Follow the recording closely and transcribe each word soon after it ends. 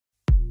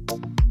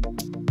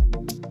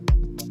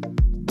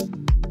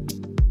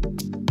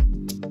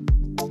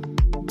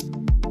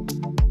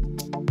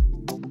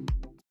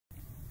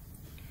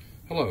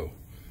Hello,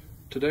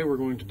 today we're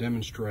going to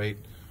demonstrate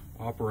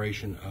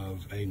operation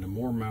of a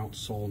NAMUR mount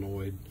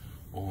solenoid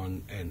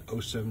on an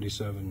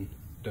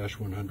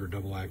 077-100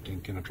 double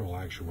acting Kinetrol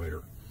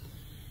actuator.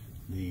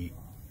 The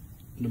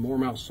NAMUR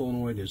mount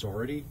solenoid is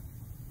already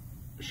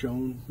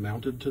shown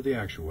mounted to the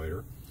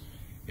actuator,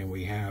 and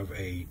we have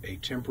a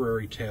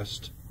temporary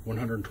test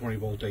 120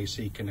 volt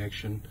AC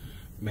connection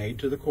made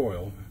to the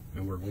coil,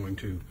 and we're going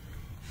to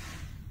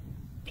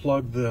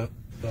plug the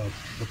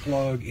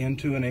plug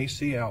into an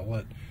AC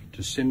outlet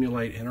to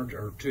simulate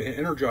to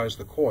energize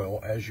the coil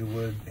as you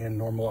would in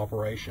normal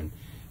operation.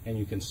 And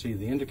you can see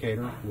the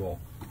indicator will,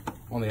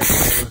 on the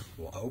actuator,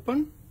 will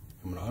open.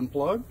 I'm going to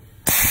unplug.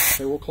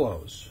 They will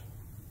close.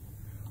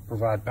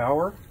 Provide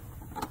power.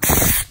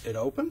 It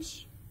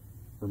opens.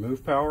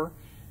 Remove power.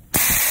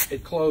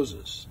 It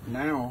closes.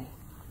 Now,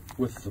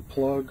 with the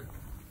plug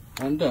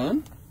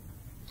undone,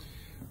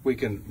 we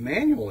can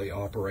manually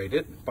operate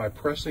it by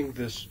pressing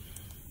this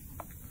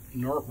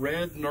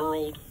red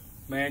knurled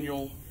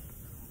manual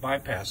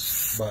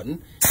bypass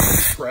button.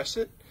 Press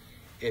it.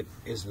 It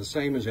is the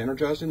same as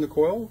energizing the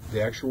coil. The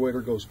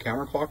actuator goes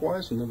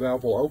counterclockwise and the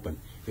valve will open.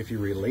 If you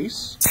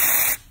release,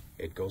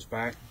 it goes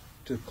back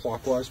to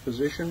clockwise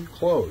position,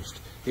 closed.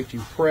 If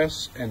you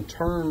press and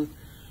turn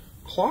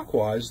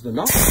clockwise the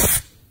knob,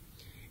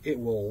 it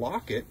will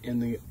lock it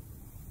in the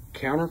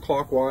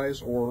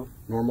counterclockwise or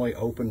normally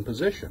open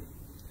position.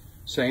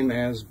 Same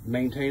as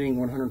maintaining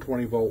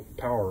 120 volt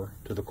power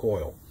to the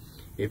coil.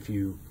 If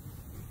you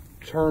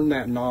turn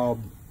that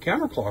knob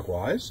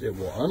counterclockwise, it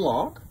will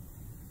unlock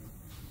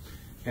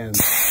and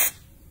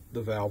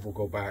the valve will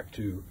go back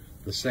to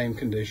the same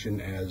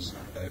condition as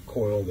a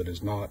coil that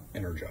is not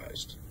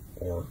energized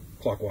or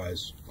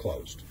clockwise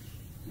closed.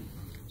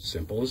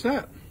 Simple as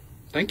that.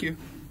 Thank you.